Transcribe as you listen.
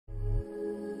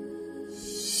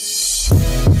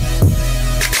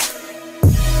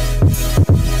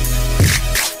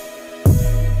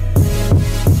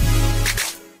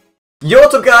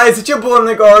What's up guys, it's your boy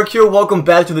NickArg here, welcome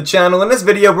back to the channel. In this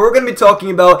video, what we're going to be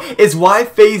talking about is why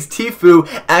FaZe Tfue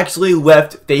actually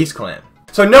left FaZe Clan.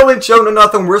 So no intro, no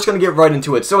nothing, we're just going to get right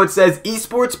into it. So it says,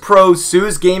 esports pro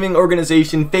sues gaming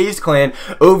organization FaZe Clan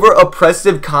over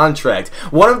oppressive contract.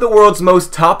 One of the world's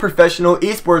most top professional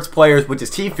esports players, which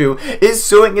is Tfue, is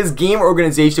suing his game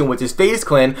organization, which is FaZe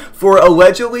Clan, for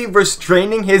allegedly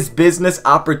restraining his business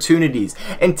opportunities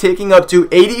and taking up to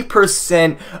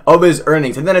 80% of his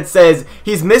earnings. And then it says,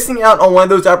 he's missing out on one of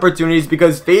those opportunities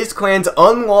because FaZe Clan's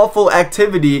unlawful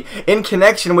activity in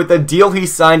connection with a deal he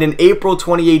signed in April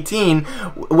 2018,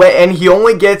 and he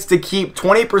only gets to keep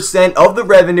 20% of the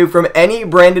revenue from any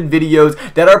branded videos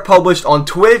that are published on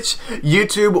Twitch,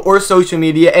 YouTube, or social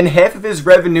media, and half of his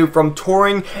revenue from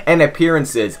touring and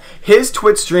appearances. His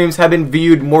Twitch streams have been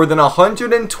viewed more than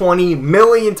 120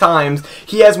 million times.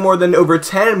 He has more than over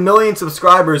 10 million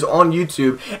subscribers on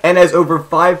YouTube and has over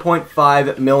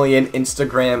 5.5 million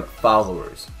Instagram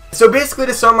followers. So basically,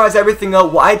 to summarize everything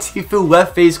up, why Tfue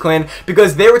left FaZe Clan,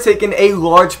 because they were taking a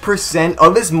large percent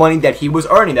of his money that he was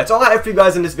earning. That's all I have for you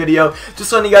guys in this video,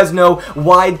 just letting you guys know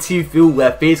why Tfue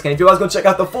left FaZe Clan. If you guys want to check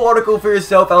out the full article for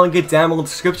yourself, I'll link it down below in the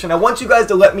description. I want you guys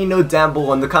to let me know down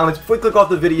below in the comments before you click off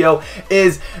the video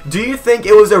is, do you think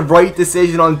it was a right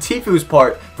decision on Tfue's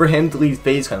part for him to leave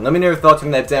FaZe Clan? Let me know your thoughts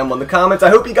on that down below in the comments. I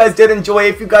hope you guys did enjoy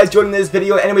it. If you guys joined this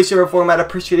video in any way, shape, or form, I'd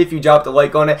appreciate it if you dropped a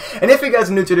like on it. And if you guys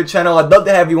are new to the channel, I'd love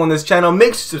to have you on this channel.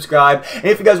 Make sure to subscribe, and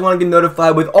if you guys want to get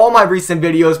notified with all my recent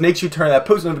videos, make sure you turn that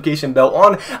post notification bell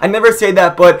on. I never say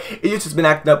that, but it's just been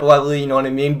acting up a lot lately, you know what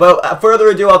I mean? But further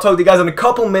ado, I'll talk to you guys in a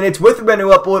couple minutes with a brand new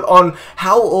upload on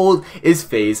how old is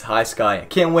FaZe High Sky. I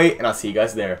can't wait, and I'll see you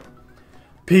guys there.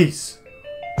 Peace.